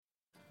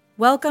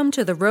Welcome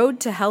to the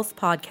Road to Health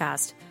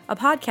podcast, a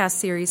podcast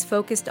series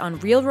focused on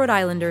real Rhode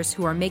Islanders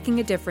who are making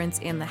a difference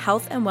in the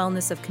health and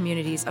wellness of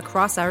communities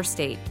across our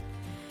state.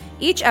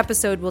 Each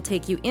episode will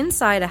take you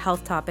inside a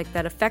health topic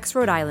that affects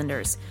Rhode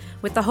Islanders,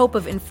 with the hope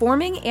of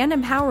informing and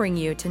empowering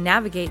you to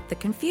navigate the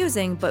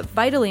confusing but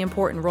vitally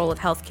important role of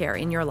healthcare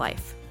in your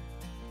life.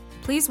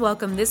 Please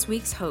welcome this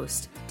week's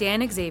host,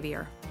 Dan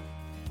Xavier.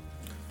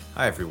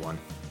 Hi, everyone.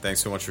 Thanks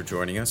so much for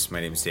joining us.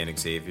 My name is Dan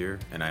Xavier,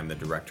 and I'm the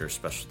Director of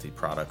Specialty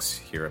Products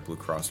here at Blue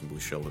Cross and Blue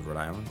Shield of Rhode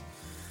Island,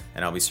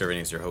 and I'll be serving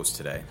as your host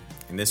today.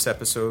 In this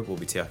episode, we'll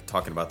be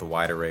talking about the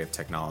wide array of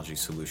technology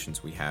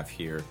solutions we have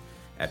here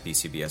at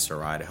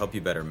BCBSRI to help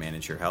you better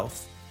manage your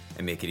health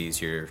and make it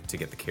easier to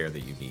get the care that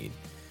you need.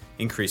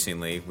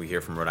 Increasingly, we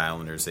hear from Rhode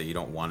Islanders that you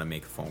don't want to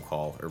make a phone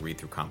call or read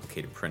through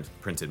complicated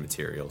printed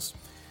materials.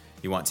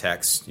 You want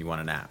text, you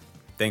want an app.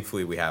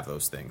 Thankfully, we have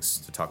those things.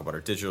 To talk about our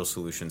digital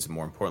solutions and,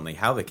 more importantly,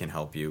 how they can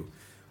help you,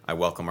 I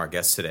welcome our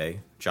guest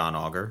today, John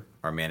Auger,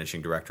 our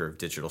Managing Director of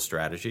Digital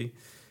Strategy,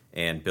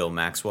 and Bill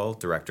Maxwell,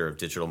 Director of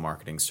Digital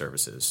Marketing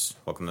Services.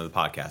 Welcome to the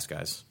podcast,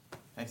 guys.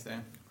 Thanks,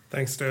 Dan.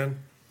 Thanks, Dan.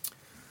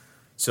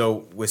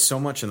 So with so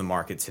much in the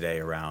market today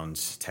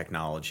around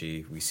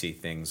technology, we see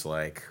things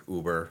like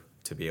Auger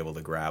to be able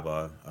to grab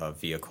a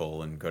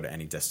vehicle and go to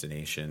any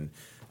destination,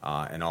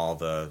 and all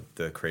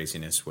the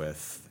craziness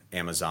with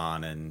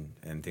Amazon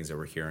and things that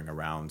we're hearing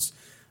around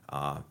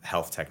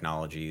health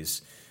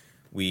technologies.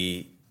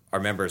 Our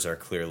members are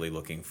clearly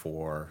looking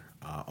for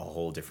a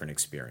whole different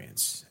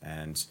experience.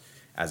 And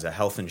as a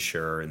health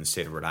insurer in the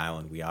state of Rhode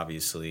Island, we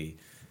obviously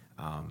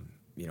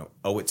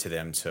owe it to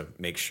them to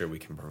make sure we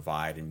can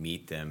provide and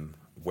meet them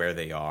where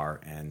they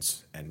are and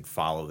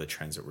follow the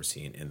trends that we're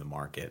seeing in the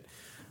market.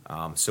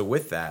 So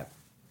with that,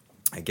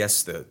 I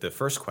guess the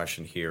first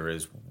question here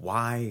is,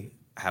 why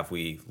have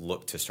we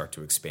looked to start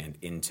to expand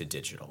into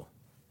digital?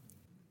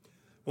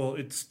 Well,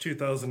 it's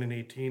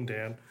 2018,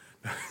 Dan.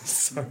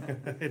 Sorry,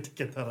 I had to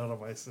get that out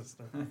of my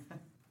system.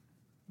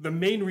 The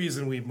main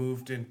reason we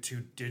moved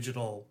into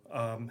digital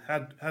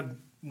had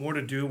more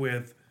to do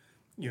with,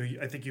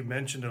 I think you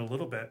mentioned it a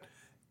little bit,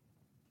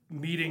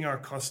 meeting our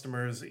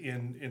customers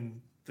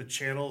in the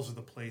channels or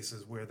the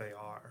places where they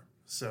are.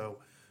 So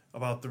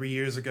about 3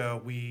 years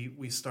ago,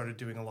 we started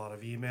doing a lot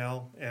of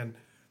email, and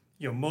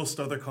most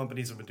other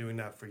companies have been doing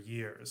that for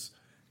years.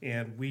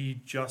 And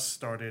we just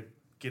started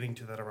getting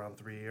to that around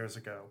 3 years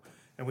ago.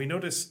 And we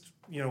noticed,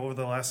 over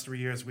the last 3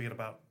 years, we had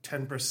about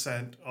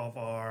 10% of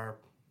our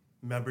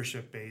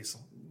membership base,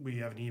 we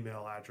have an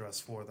email address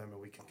for them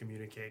and we can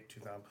communicate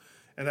to them.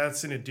 And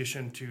that's in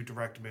addition to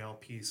direct mail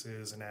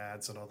pieces and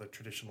ads and other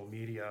traditional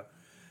media.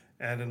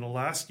 And in the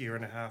last year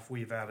and a half,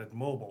 we've added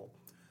mobile.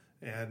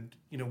 And,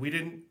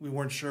 we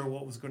weren't sure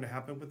what was going to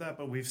happen with that,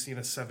 but we've seen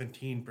a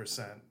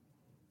 17%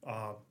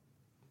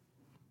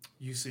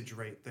 usage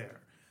rate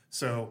there.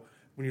 So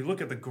when you look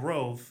at the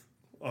growth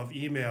of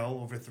email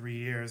over 3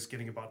 years,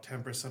 getting about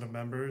 10% of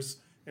members,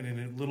 and in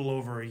a little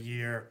over a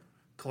year,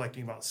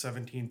 collecting about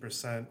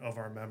 17% of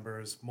our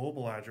members'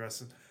 mobile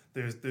addresses,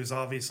 there's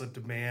obviously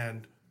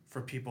demand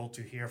for people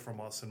to hear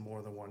from us in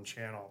more than one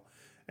channel.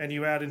 And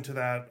you add into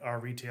that our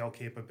retail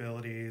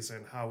capabilities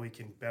and how we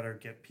can better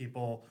get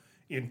people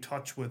in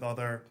touch with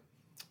other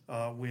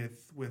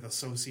with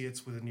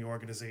associates within the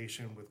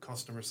organization, with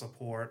customer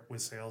support,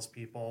 with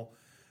salespeople,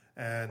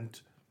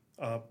 and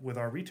with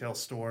our retail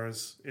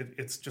stores,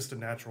 it's just a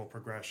natural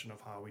progression of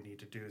how we need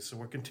to do. So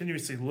we're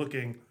continuously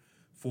looking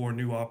for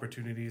new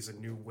opportunities and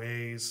new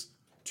ways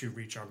to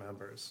reach our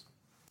members.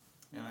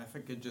 And I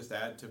think I'd just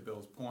add to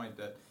Bill's point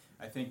that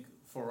I think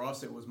for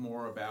us it was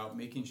more about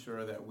making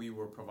sure that we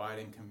were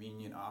providing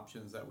convenient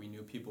options that we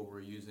knew people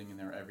were using in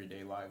their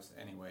everyday lives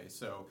anyway.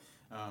 So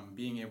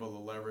being able to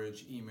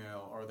leverage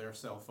email or their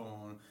cell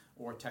phone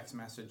or text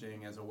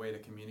messaging as a way to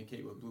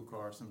communicate with Blue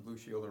Cross and Blue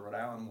Shield of Rhode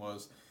Island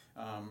was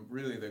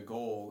really the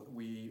goal.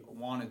 We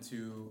wanted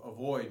to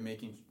avoid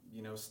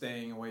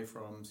staying away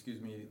from,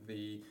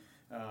 the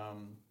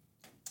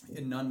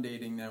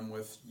inundating them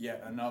with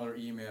yet another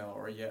email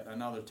or yet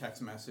another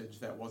text message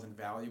that wasn't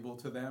valuable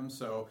to them.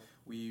 So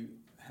we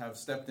have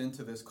stepped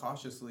into this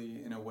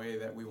cautiously in a way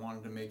that we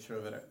wanted to make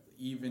sure that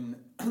even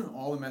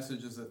all the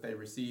messages that they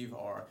receive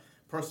are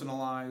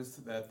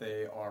personalized, that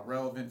they are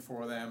relevant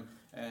for them,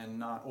 and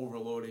not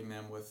overloading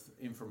them with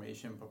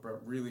information,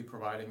 but really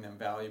providing them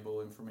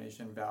valuable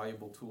information,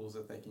 valuable tools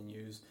that they can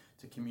use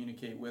to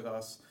communicate with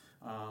us,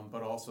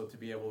 but also to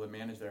be able to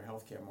manage their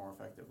healthcare more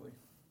effectively.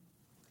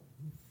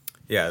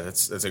 Yeah,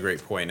 that's a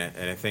great point,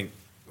 and I think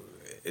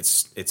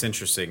it's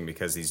interesting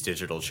because these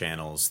digital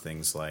channels,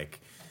 things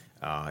like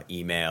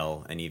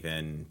email and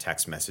even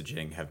text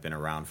messaging, have been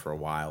around for a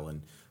while,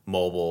 and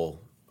mobile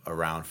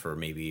around for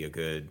maybe a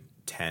good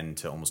 10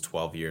 to almost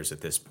 12 years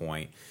at this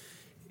point.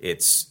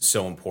 It's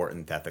so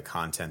important that the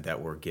content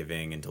that we're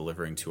giving and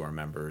delivering to our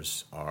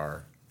members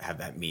have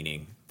that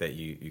meaning that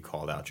you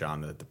called out,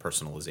 John, the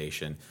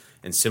personalization.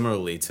 And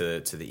similarly to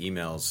the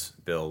emails,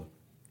 Bill,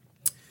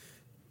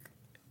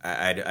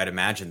 I'd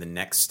imagine the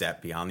next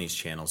step beyond these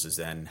channels is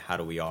then how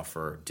do we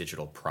offer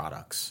digital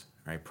products,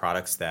 right?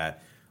 Products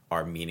that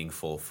are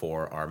meaningful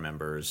for our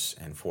members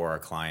and for our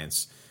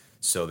clients,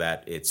 so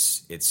that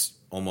it's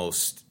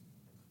almost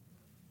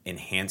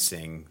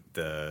enhancing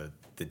the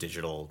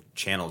digital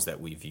channels that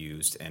we've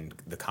used, and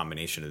the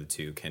combination of the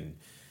two can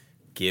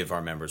give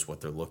our members what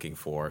they're looking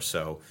for.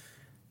 So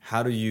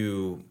how do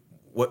you,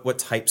 what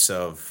types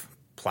of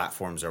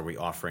platforms are we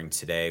offering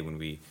today when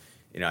we,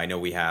 I know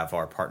we have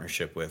our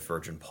partnership with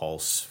Virgin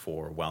Pulse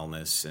for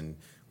wellness, and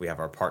we have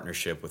our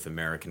partnership with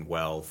American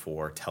Well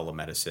for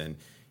telemedicine.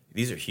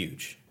 These are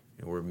huge.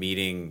 We're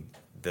meeting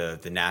the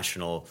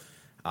national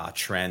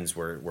trends.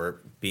 We're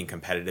being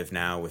competitive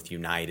now with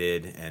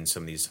United and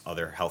some of these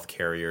other health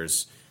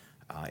carriers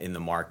in the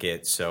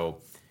market. So,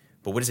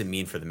 but what does it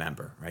mean for the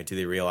member, right? Do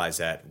they realize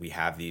that we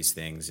have these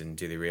things, and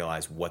do they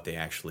realize what they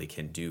actually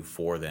can do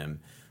for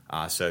them?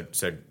 So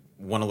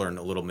want to learn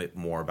a little bit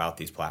more about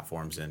these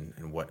platforms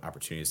and what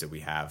opportunities that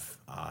we have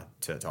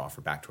to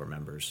offer back to our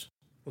members.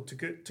 Well, to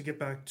get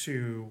back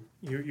to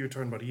you were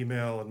talking about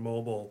email and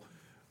mobile.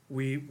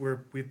 We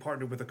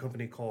partnered with a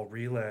company called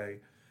Relay,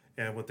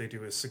 and what they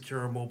do is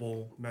secure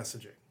mobile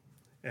messaging.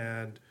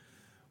 And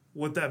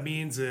what that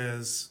means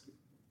is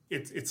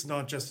it's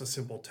not just a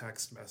simple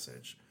text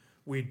message.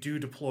 We do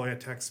deploy a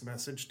text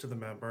message to the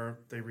member.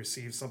 They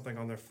receive something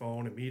on their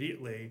phone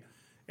immediately,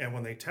 and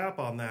when they tap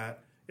on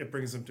that, it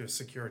brings them to a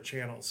secure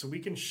channel. So we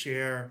can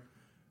share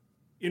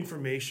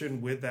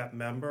information with that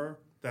member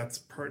that's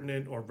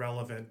pertinent or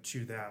relevant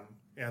to them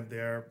and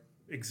their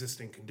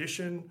existing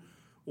condition,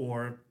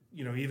 or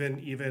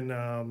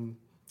even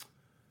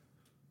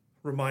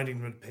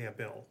reminding them to pay a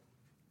bill.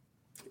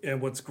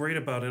 And what's great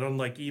about it,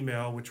 unlike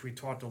email, which we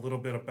talked a little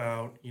bit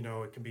about,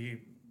 it can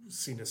be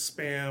seen as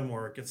spam,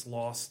 or it gets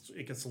lost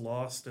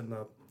in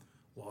the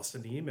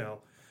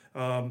email.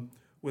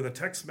 With a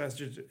text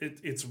message,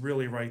 it's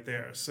really right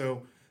there.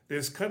 So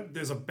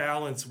there's a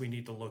balance we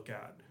need to look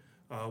at.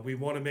 We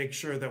want to make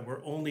sure that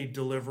we're only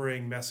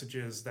delivering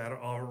messages that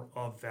are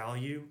of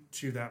value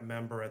to that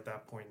member at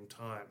that point in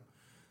time.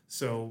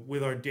 So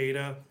with our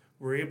data,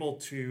 we're able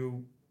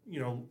to,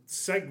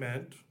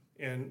 segment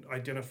and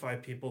identify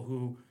people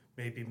who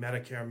may be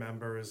Medicare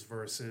members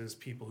versus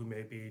people who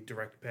may be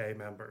direct pay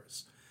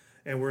members.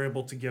 And we're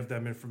able to give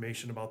them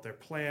information about their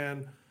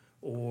plan,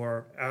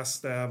 or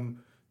ask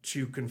them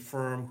to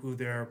confirm who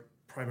their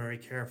primary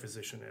care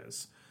physician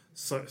is.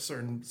 So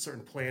certain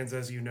plans,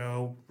 as you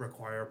know,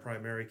 require a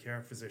primary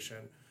care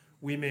physician.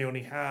 We may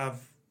only have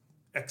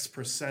X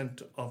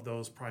percent of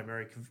those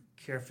primary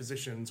care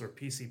physicians or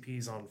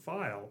PCPs on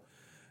file.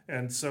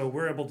 And so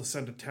we're able to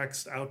send a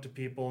text out to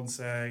people and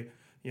say,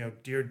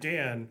 Dear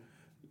Dan,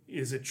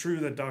 is it true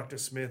that Dr.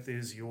 Smith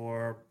is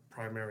your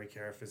primary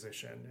care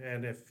physician?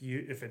 And if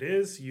it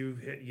is, you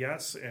hit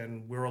yes,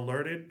 and we're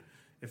alerted.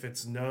 If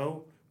it's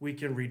no, we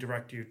can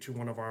redirect you to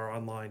one of our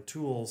online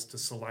tools to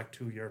select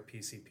who your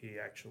PCP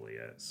actually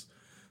is.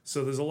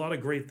 So there's a lot of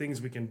great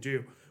things we can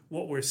do.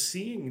 What we're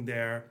seeing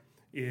there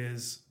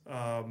is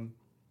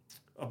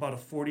about a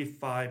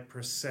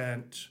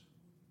 45%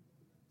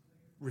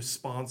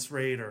 response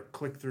rate or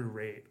click-through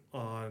rate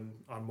on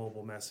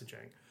mobile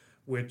messaging,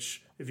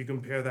 which if you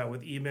compare that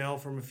with email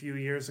from a few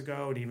years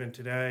ago and even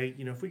today,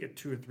 if we get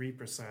 2 or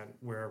 3%,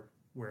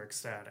 we're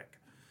ecstatic.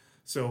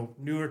 So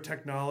newer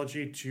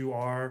technology to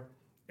our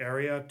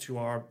area, to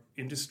our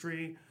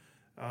industry,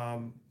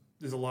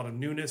 there's a lot of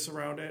newness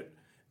around it.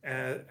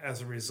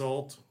 As a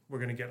result, we're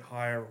going to get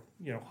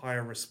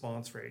higher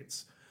response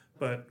rates.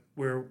 But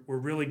we're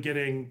really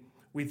getting,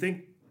 we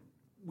think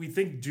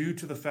due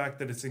to the fact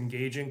that it's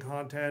engaging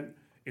content,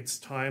 it's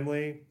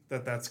timely,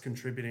 that's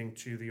contributing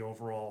to the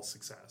overall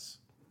success.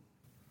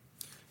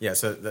 Yeah,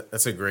 so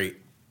that's a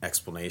great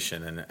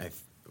explanation, and I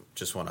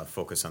just want to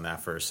focus on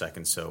that for a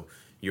second. So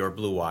your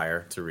Blue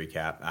Wire, to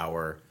recap,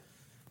 our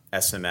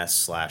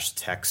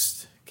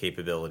SMS/text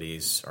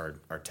capabilities,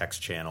 our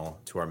text channel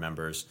to our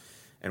members,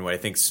 and what I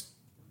think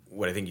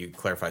you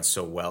clarified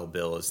so well,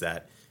 Bill, is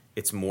that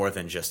it's more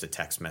than just a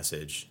text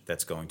message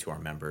that's going to our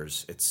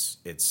members.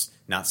 It's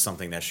not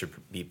something that should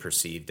be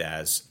perceived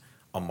as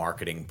a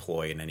marketing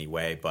ploy in any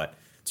way, but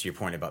to your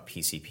point about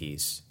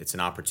PCPs, it's an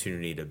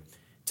opportunity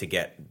to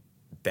get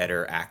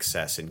better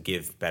access and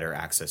give better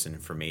access and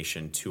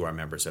information to our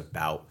members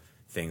about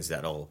things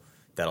that'll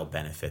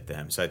benefit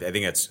them. So I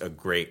think that's a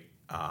great.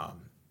 I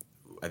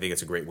think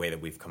it's a great way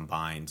that we've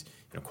combined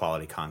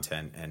quality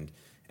content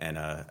and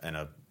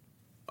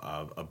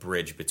a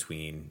bridge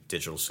between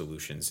digital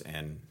solutions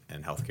and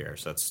healthcare.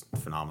 So that's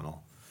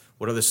phenomenal.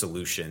 What are the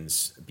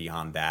solutions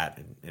beyond that?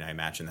 And I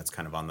imagine that's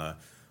kind of on the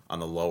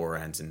lower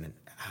end, and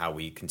how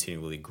we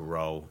continually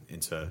grow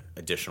into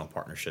additional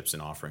partnerships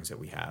and offerings that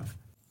we have.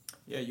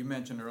 Yeah, you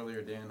mentioned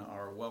earlier, Dan,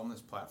 our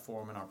wellness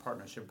platform and our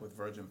partnership with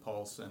Virgin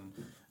Pulse. And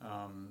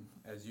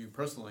as you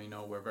personally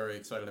know, we're very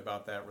excited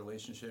about that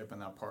relationship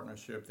and that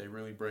partnership. They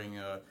really bring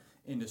a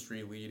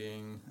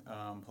industry-leading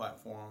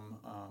platform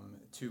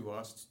to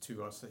us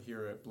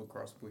here at Blue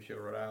Cross Blue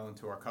Shield Rhode Island,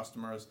 to our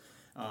customers.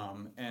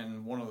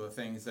 And one of the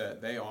things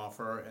that they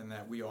offer and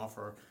that we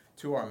offer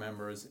to our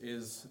members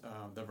is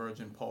the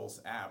Virgin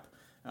Pulse app.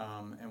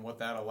 And what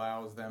that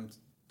allows them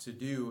to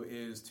do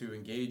is to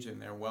engage in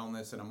their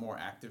wellness in a more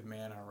active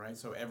manner, right?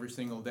 So every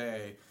single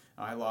day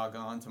I log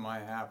on to my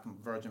app,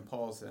 Virgin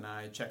Pulse, and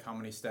I check how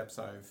many steps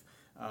I've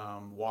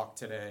walked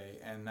today,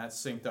 and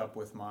that's synced up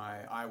with my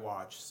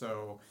iWatch.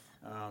 So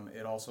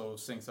it also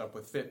syncs up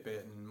with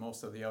Fitbit and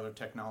most of the other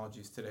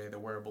technologies today, the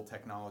wearable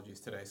technologies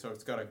today. So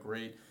it's got a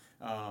great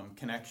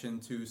connection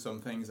to some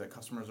things that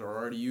customers are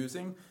already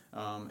using,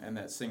 and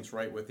that syncs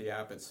right with the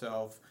app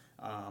itself.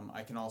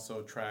 I can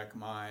also track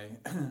my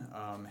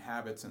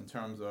habits in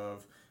terms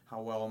of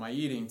how well am I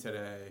eating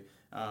today,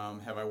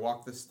 have I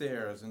walked the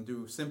stairs, and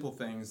do simple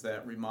things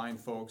that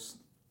remind folks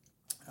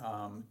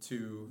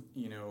to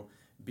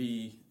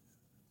be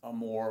a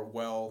more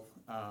well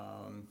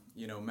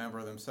member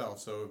of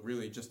themselves. So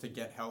really just to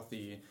get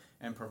healthy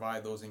and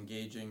provide those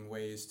engaging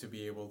ways to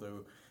be able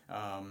to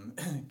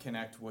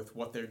connect with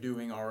what they're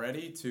doing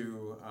already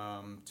to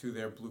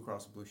their Blue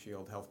Cross Blue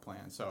Shield health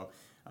plan. So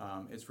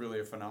it's really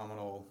a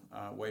phenomenal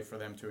way for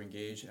them to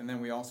engage. And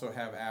then we also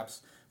have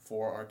apps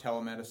for our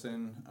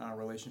telemedicine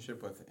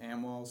relationship with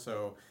Amwell.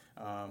 So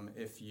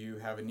if you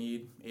have a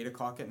need 8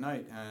 o'clock at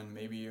night and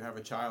maybe you have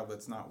a child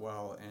that's not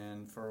well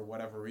and for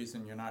whatever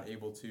reason you're not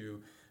able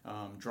to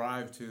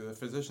drive to the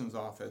physician's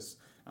office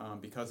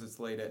because it's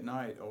late at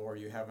night, or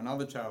you have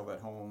another child at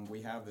home,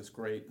 we have this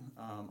great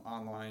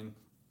online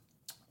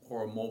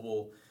or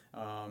mobile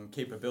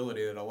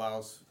capability that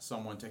allows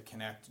someone to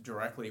connect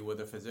directly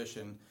with a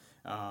physician,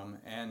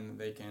 and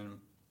they can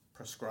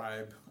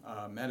prescribe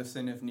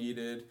medicine if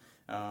needed,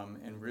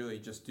 and really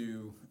just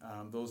do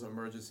those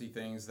emergency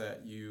things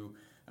that you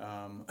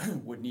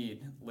would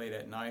need late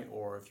at night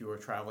or if you were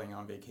traveling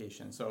on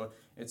vacation. So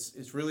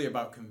it's really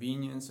about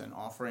convenience and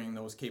offering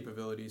those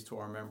capabilities to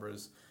our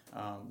members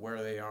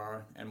where they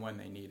are and when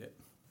they need it.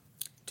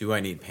 Do I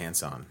need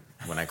pants on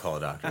when I call a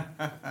doctor?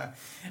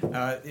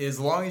 As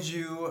long as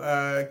you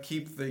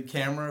keep the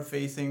camera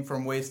facing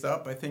from waist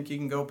up, I think you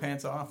can go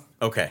pants off.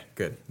 Okay,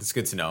 good. It's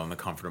good to know in the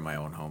comfort of my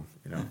own home.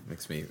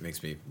 Makes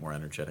me more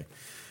energetic.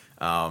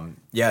 And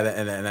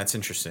that's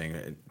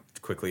interesting.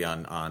 Quickly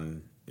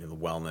on the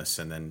wellness,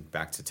 and then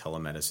back to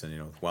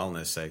telemedicine. With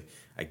wellness,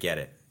 I get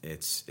it.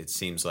 It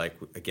seems like,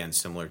 again,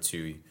 similar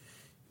to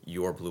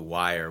your Blue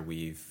Wire,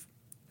 we've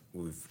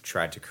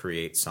tried to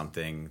create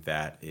something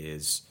that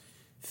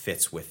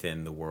fits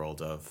within the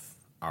world of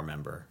our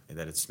member,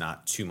 that it's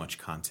not too much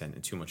content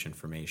and too much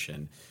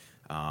information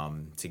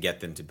to get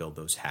them to build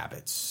those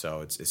habits.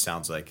 So it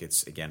sounds like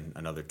it's, again,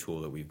 another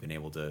tool that we've been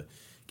able to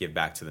give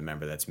back to the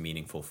member that's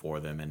meaningful for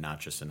them, and not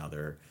just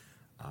another,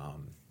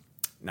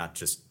 not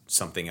just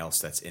something else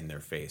that's in their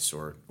face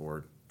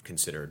or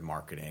considered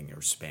marketing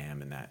or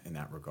spam in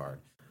that regard.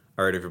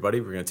 All right,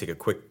 everybody, we're going to take a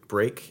quick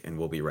break, and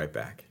we'll be right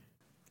back.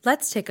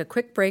 Let's take a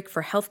quick break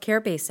for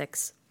healthcare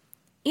basics.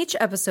 Each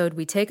episode,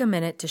 we take a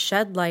minute to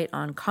shed light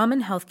on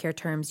common healthcare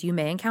terms you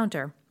may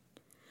encounter.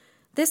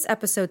 This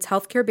episode's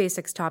healthcare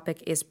basics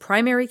topic is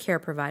primary care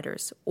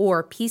providers,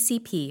 or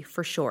PCP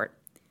for short.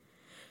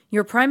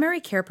 Your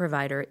primary care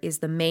provider is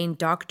the main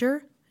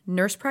doctor,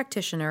 nurse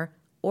practitioner,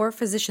 or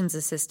physician's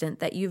assistant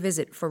that you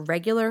visit for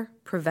regular,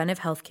 preventive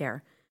health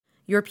care.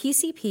 Your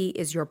PCP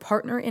is your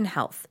partner in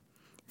health.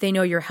 They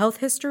know your health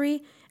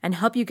history and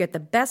help you get the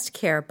best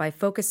care by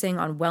focusing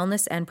on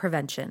wellness and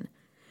prevention.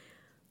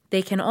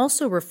 They can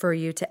also refer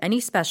you to any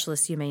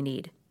specialist you may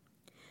need.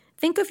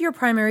 Think of your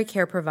primary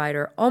care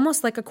provider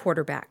almost like a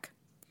quarterback.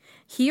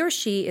 He or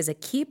she is a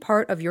key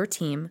part of your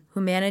team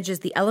who manages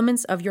the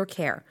elements of your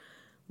care,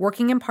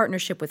 working in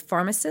partnership with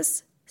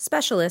pharmacists,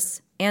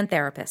 specialists, and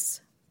therapists.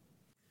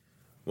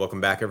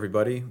 Welcome back,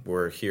 everybody.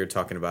 We're here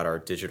talking about our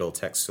digital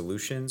tech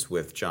solutions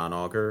with John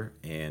Auger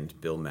and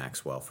Bill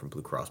Maxwell from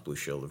Blue Cross Blue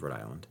Shield of Rhode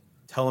Island.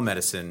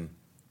 Telemedicine,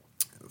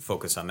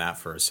 focus on that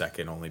for a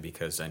second, only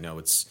because I know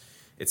it's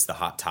the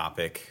hot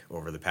topic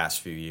over the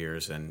past few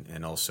years,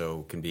 and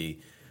also can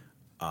be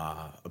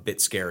a bit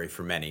scary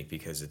for many,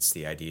 because it's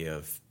the idea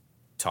of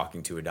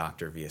talking to a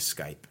doctor via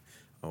Skype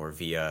or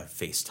via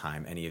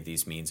FaceTime, any of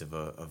these means of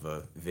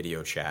a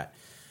video chat.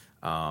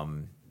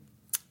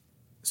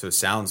 So it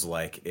sounds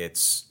like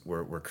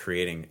we're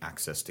creating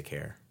access to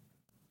care.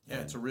 Yeah,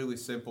 it's a really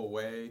simple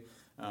way.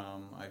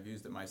 I've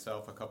used it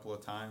myself a couple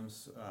of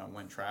times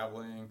when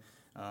traveling,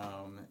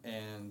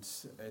 and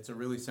it's a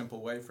really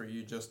simple way for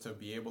you just to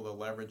be able to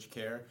leverage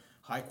care,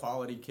 high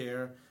quality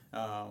care,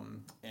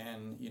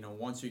 and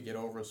once you get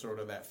over sort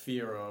of that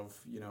fear of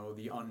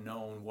the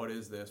unknown, what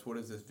is this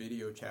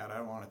video chat? I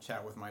don't want to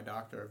chat with my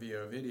doctor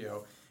via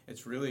video.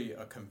 It's really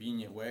a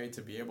convenient way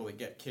to be able to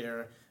get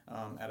care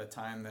at a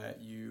time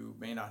that you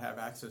may not have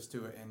access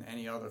to it in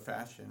any other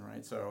fashion,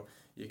 right? So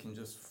you can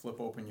just flip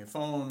open your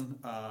phone,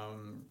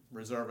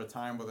 reserve a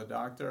time with a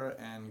doctor,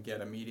 and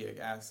get immediate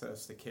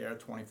access to care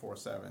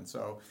 24/7.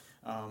 So,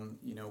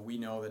 we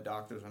know that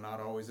doctors are not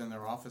always in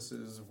their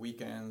offices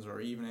weekends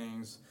or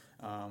evenings,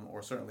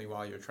 or certainly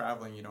while you're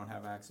traveling, you don't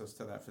have access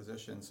to that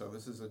physician. So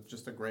this is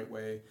just a great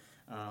way,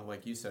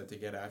 like you said, to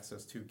get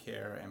access to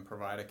care and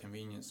provide a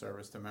convenient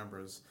service to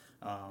members.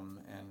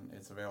 And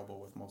it's available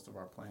with most of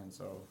our plans.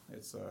 So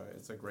it's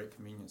a great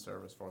convenient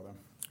service for them.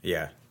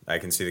 Yeah, I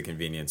can see the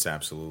convenience,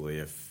 absolutely.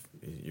 If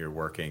you're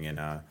working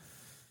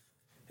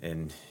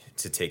and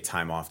to take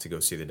time off to go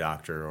see the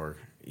doctor, or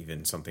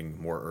even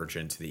something more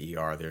urgent to the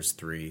ER, there's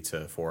 3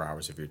 to 4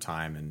 hours of your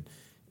time. And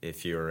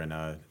if you're in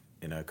a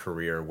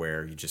career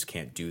where you just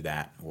can't do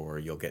that, or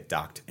you'll get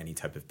docked any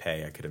type of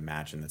pay, I could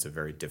imagine that's a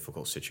very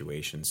difficult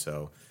situation.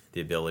 So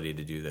the ability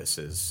to do this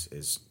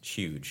is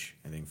huge,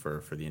 I think,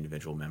 for the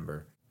individual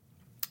member.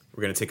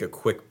 We're going to take a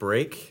quick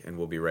break, and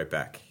we'll be right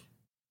back.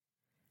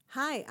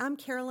 Hi, I'm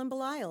Carolyn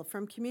Belisle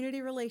from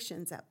Community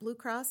Relations at Blue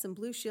Cross and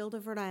Blue Shield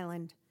of Rhode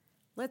Island.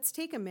 Let's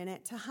take a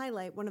minute to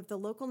highlight one of the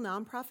local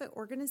nonprofit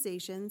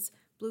organizations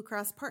Blue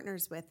Cross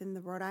partners with in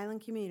the Rhode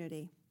Island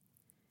community.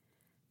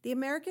 The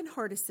American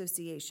Heart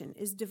Association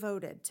is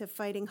devoted to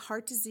fighting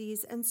heart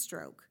disease and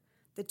stroke,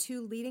 the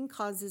 2 leading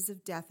causes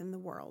of death in the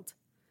world.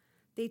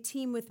 They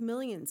team with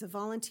millions of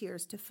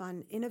volunteers to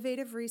fund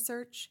innovative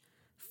research,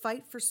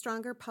 fight for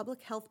stronger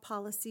public health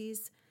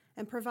policies,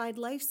 and provide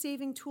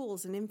life-saving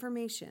tools and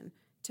information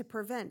to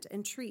prevent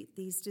and treat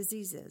these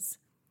diseases.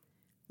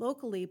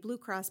 Locally, Blue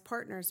Cross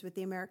partners with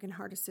the American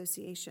Heart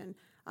Association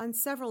on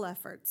several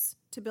efforts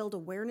to build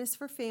awareness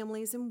for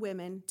families and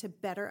women to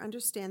better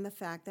understand the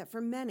fact that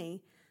for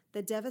many,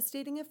 the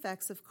devastating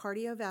effects of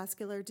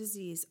cardiovascular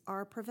disease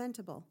are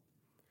preventable.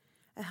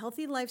 A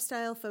healthy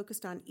lifestyle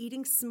focused on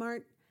eating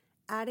smart,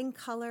 adding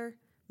color,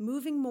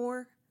 moving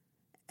more,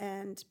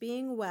 and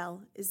being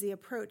well is the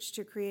approach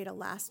to create a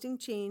lasting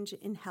change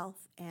in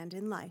health and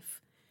in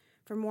life.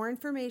 For more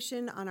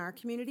information on our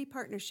community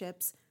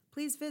partnerships,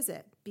 please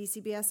visit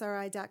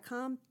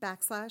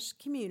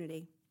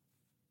bcbsri.com/community.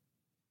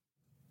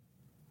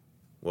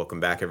 Welcome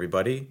back,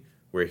 everybody.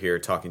 We're here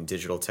talking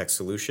digital tech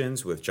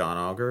solutions with John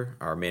Auger,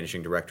 our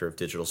Managing Director of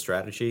Digital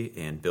Strategy,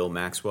 and Bill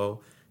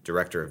Maxwell,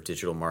 Director of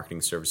Digital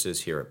Marketing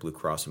Services here at Blue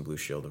Cross and Blue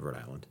Shield of Rhode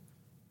Island.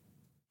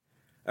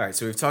 All right,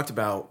 so we've talked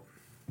about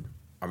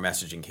our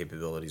messaging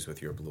capabilities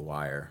with your Blue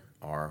Wire,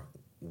 our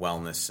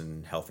wellness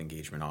and health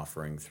engagement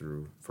offering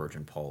through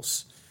Virgin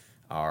Pulse,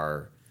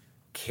 our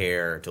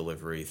care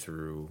delivery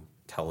through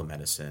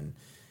telemedicine.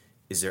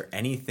 Is there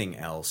anything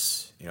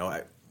else?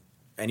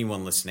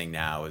 Anyone listening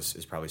now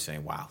is probably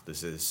saying, "Wow,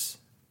 this is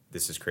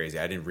crazy.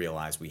 I didn't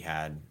realize we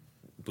had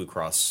Blue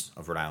Cross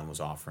of Rhode Island was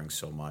offering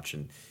so much,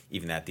 and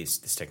even that this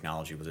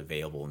technology was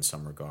available in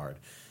some regard."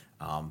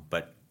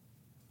 But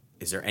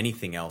is there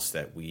anything else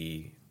that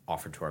we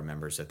offer to our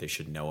members that they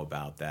should know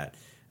about that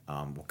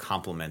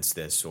complements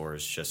this, or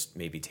is just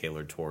maybe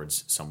tailored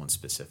towards someone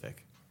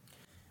specific?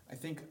 I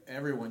think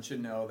everyone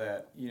should know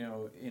that,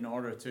 in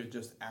order to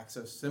just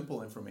access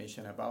simple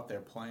information about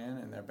their plan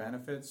and their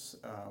benefits,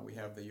 we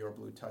have the Your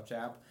Blue Touch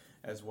app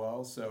as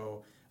well.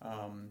 So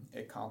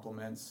it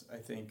complements, I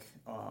think,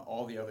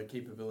 all the other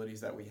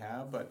capabilities that we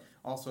have, but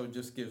also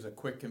just gives a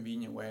quick,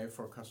 convenient way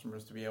for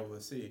customers to be able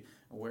to see,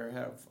 where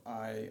have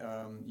I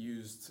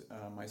used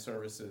my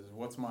services?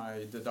 What's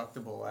my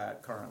deductible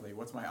at currently?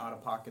 What's my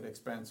out-of-pocket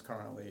expense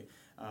currently?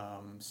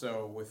 And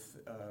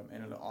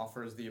it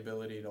offers the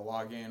ability to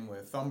log in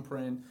with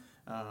thumbprint.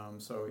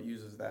 So it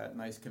uses that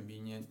nice,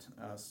 convenient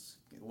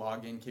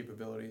login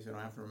capabilities. You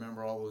don't have to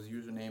remember all those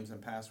usernames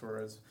and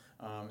passwords.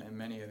 And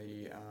many of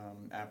the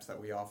apps that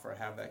we offer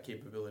have that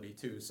capability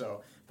too.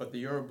 But the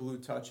Your Blue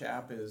Touch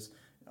app is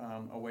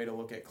a way to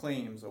look at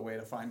claims, a way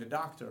to find a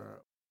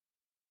doctor,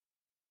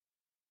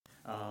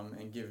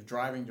 and give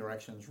driving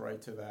directions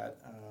right to that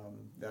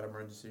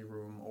emergency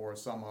room or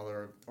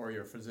or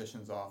your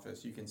physician's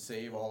office. You can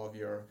save all of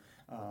your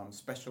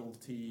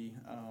specialty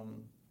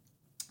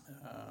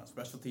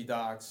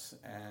docs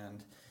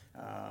and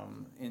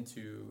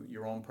into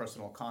your own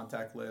personal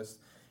contact list.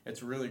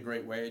 It's a really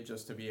great way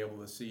just to be able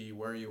to see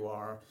where you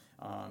are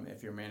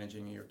if you're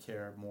managing your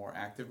care more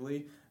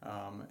actively,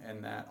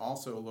 and that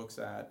also looks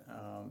at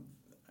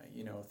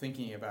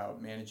thinking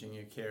about managing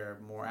your care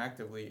more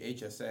actively.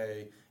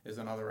 HSA is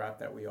another app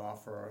that we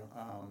offer.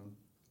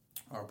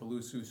 Our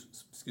Blue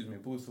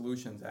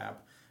Solutions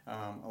app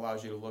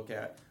allows you to look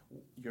at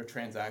your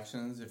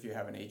transactions. If you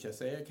have an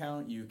HSA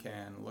account, you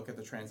can look at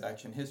the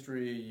transaction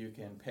history. You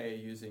can pay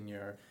using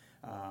your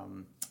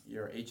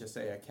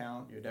HSA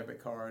account, your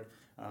debit card,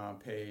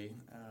 pay,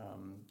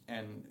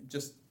 and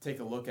just take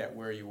a look at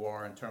where you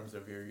are in terms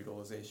of your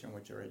utilization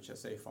with your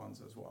HSA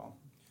funds as well.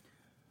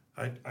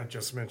 I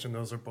just mentioned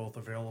those are both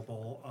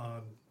available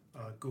on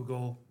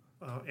Google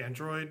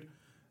Android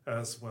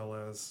as well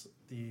as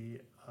the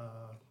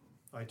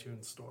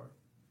iTunes store.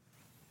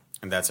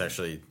 And that's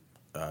actually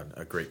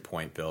a great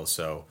point, Bill.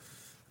 So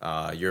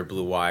your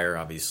Blue Wire,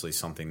 obviously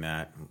something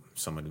that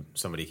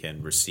somebody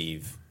can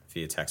receive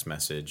via text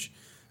message.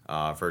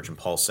 Virgin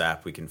Pulse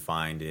app we can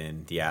find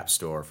in the App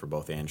Store for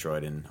both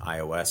Android and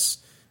iOS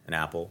and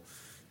Apple.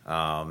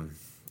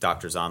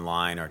 Doctors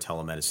Online, our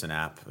telemedicine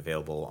app,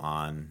 available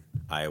on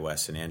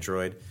iOS and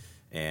Android,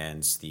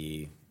 and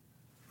the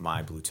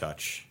My Blue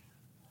Touch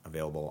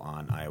available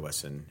on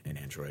iOS and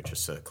Android,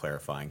 just to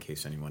clarify in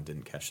case anyone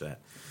didn't catch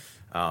that.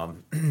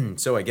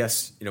 So I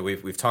guess,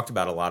 we've talked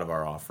about a lot of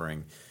our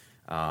offering.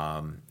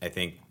 I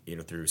think,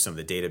 through some of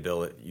the data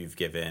bill that you've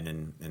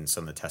given and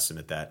some of the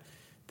testament that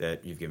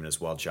you've given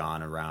as well,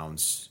 John,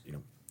 around,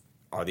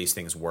 are these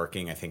things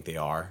working? I think they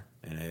are.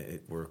 And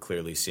we're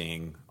clearly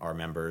seeing our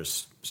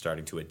members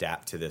starting to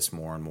adapt to this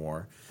more and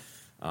more.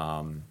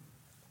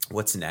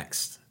 What's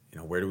next?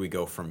 Where do we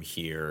go from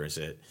here? Is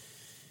it,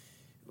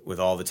 with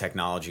all the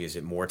technology, is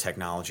it more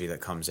technology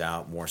that comes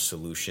out, more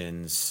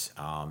solutions?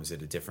 Is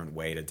it a different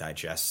way to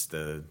digest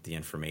the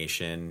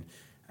information?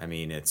 I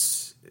mean,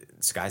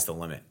 sky's the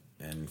limit.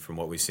 And from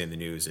what we see in the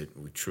news,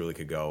 we truly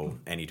could go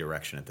any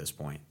direction at this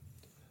point.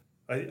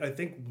 I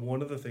think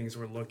one of the things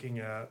we're looking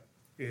at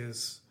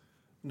is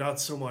not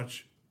so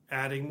much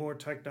adding more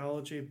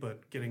technology,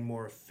 but getting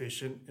more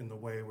efficient in the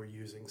way we're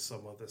using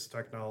some of this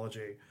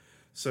technology.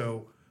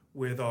 So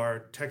with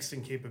our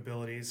texting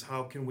capabilities,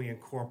 how can we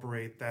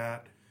incorporate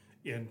that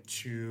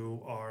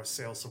into our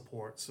sales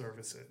support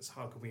services?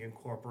 How can we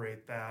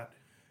incorporate that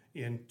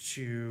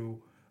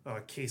into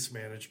case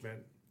management,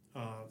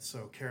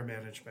 so care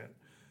management?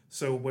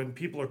 So when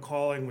people are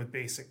calling with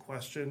basic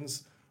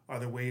questions, are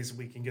there ways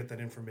we can get that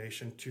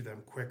information to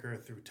them quicker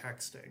through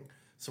texting?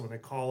 So when they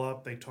call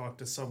up, they talk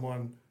to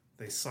someone,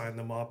 they sign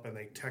them up, and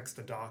they text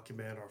a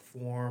document or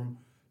form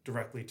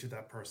directly to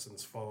that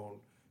person's phone,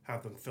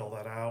 have them fill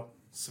that out,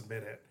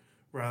 submit it,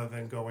 rather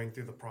than going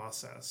through the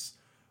process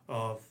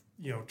of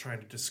trying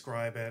to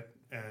describe it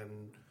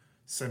and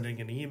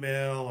sending an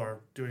email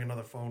or doing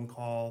another phone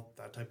call,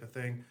 that type of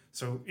thing.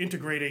 So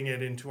integrating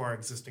it into our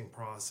existing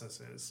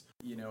processes.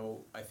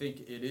 I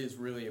think it is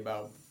really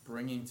about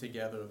bringing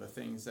together the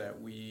things that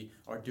we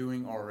are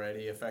doing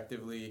already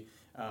effectively,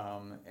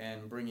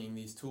 and bringing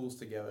these tools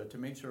together to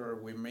make sure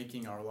we're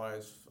making our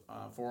lives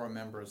for our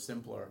members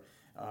simpler.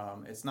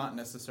 It's not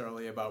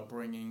necessarily about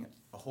bringing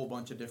a whole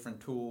bunch of different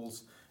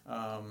tools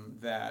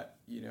that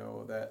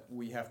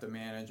we have to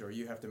manage or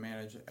you have to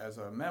manage as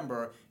a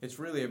member. It's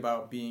really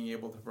about being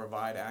able to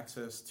provide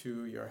access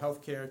to your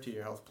health care, to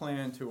your health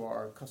plan, to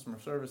our customer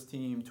service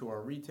team, to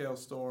our retail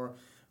store,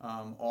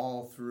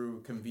 all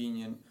through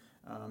convenient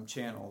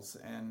channels.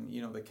 And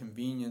the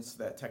convenience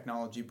that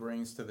technology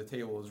brings to the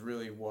table is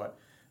really what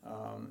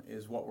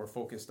we're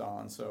focused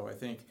on. So I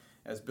think,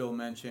 as Bill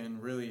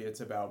mentioned, really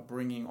it's about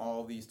bringing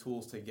all these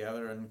tools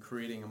together and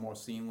creating a more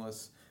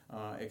seamless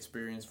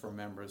experience for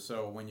members.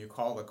 So when you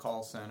call the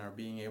call center,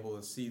 being able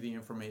to see the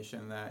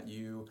information that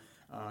you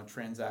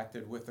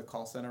transacted with the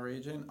call center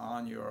agent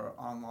on your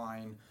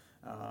online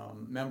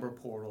member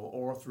portal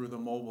or through the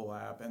mobile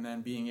app, and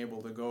then being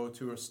able to go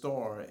to a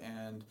store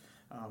and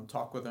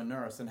talk with a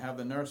nurse and have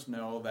the nurse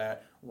know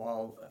that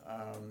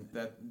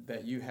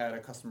that you had a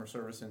customer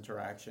service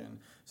interaction.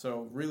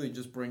 So really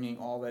just bringing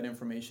all that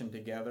information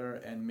together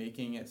and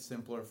making it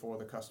simpler for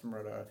the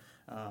customer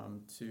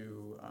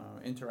to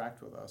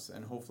interact with us,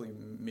 and hopefully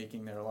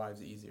making their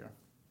lives easier.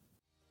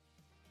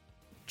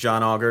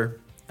 John Auger,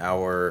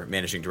 our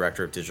Managing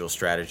Director of Digital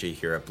Strategy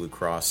here at Blue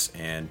Cross,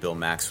 and Bill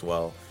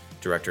Maxwell,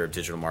 Director of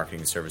Digital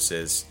Marketing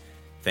Services.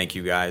 Thank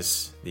you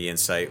guys. The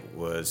insight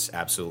was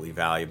absolutely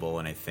valuable,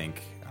 and I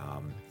think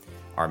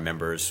our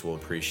members will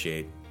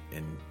appreciate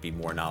and be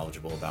more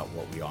knowledgeable about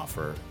what we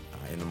offer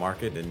in the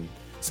market, and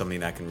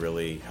something that can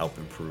really help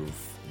improve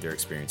their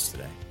experience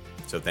today.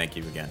 So thank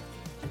you again.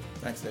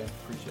 Thanks, Dan.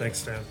 Appreciate it.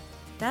 Thanks, Dan.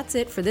 That's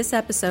it for this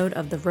episode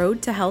of the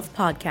Road to Health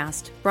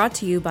podcast, brought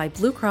to you by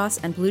Blue Cross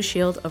and Blue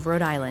Shield of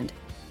Rhode Island.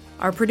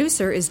 Our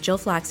producer is Jill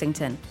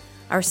Flaxington.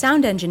 Our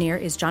sound engineer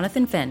is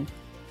Jonathan Finn.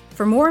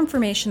 For more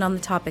information on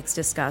the topics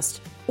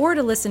discussed, or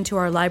to listen to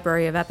our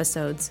library of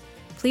episodes,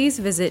 please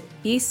visit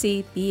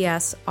bcbsri.com.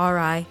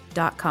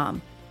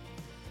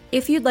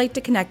 If you'd like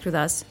to connect with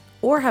us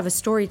or have a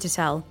story to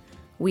tell,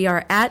 we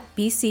are at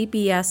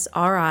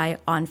BCBSRI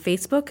on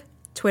Facebook,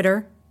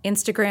 Twitter,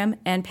 Instagram,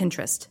 and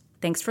Pinterest.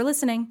 Thanks for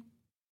listening.